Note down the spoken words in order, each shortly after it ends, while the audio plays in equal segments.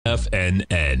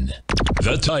TFNN,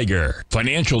 the Tiger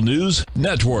Financial News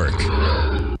Network.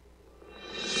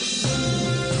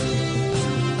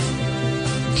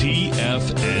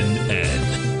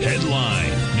 TFNN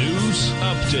Headline News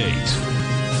Update.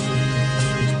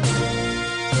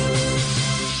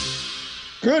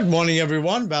 Good morning,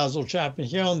 everyone. Basil Chapman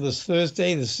here on this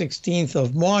Thursday, the 16th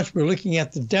of March. We're looking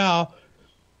at the Dow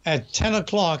at 10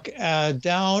 o'clock,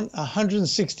 down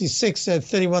 166 at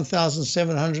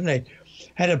 31,708.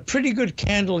 Had a pretty good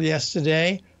candle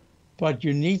yesterday, but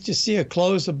you need to see a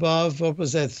close above, what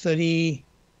was that,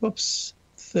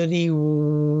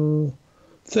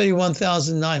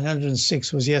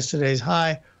 31,906 was yesterday's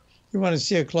high. You want to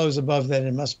see a close above that,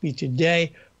 it must be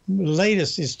today.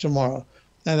 Latest is tomorrow.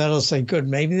 And that'll say, good,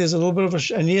 maybe there's a little bit of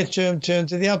a near-term turn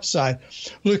to the upside.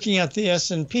 Looking at the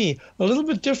S&P, a little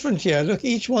bit different here. Look,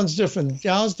 each one's different. The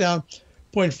Dow's down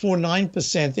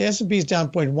 0.49%. The S&P is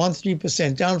down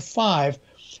 0.13%, down 5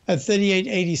 at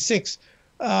 38.86.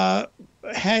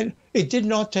 It did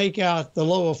not take out the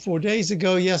low of 4 days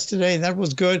ago yesterday, and that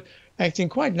was good, acting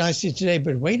quite nicely today.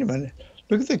 But wait a minute.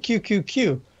 Look at the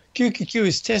QQQ. QQQ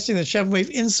is testing the Chapman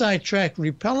Wave inside track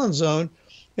repellent zone.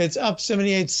 It's up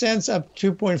 78 cents, up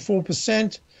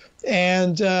 2.4%,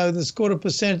 and this quarter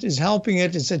percent is helping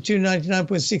it. It's at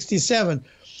 299.67.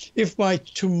 If by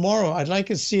tomorrow, I'd like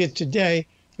to see it today,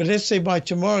 but let's say by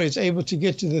tomorrow it's able to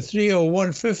get to the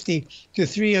 301.50 to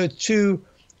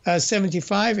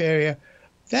 302.75 area,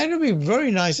 that would be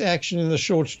very nice action in the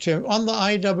short term. On the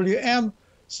IWM,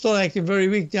 still acting very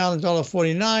weak, down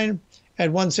 $1.49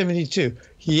 at 172.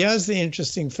 Here's the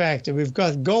interesting factor. We've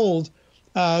got gold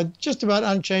just about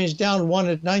unchanged, down 1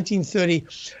 at 1930.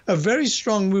 A very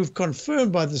strong move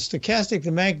confirmed by the stochastic,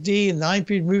 the MACD, the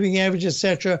 9-period moving average,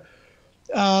 etc.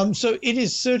 So it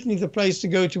is certainly the place to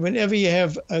go to whenever you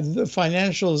have the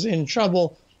financials in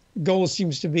trouble. Gold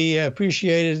seems to be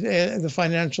appreciated. The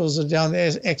financials are down,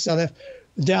 the XLF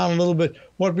down a little bit.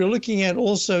 What we're looking at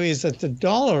also is that the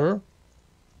dollar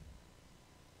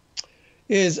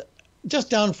is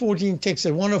just down 14 ticks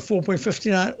at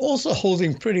 104.59, also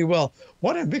holding pretty well.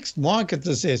 What a mixed market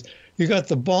this is. You got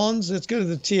the bonds. Let's go to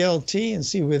the TLT and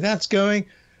see where that's going.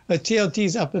 The TLT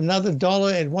is up another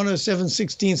 $1 at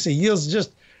 107.16. So yields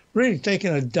just really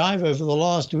taken a dive over the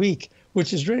last week,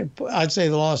 which is really, I'd say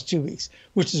the last 2 weeks,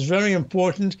 which is very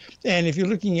important. And if you're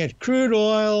looking at crude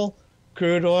oil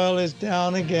is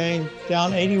down again,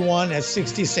 down 81 at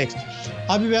 66.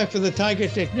 I'll be back for the Tiger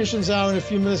Technicians Hour in a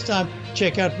few minutes' time.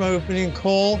 Check out my opening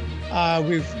call.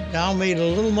 We've now made a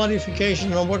little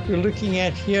modification on what we're looking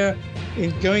at here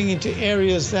in going into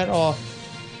areas that are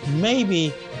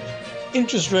maybe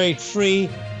interest rate free.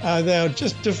 They are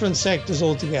just different sectors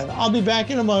altogether. I'll be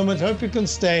back in a moment. Hope you can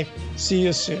stay. See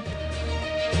you soon.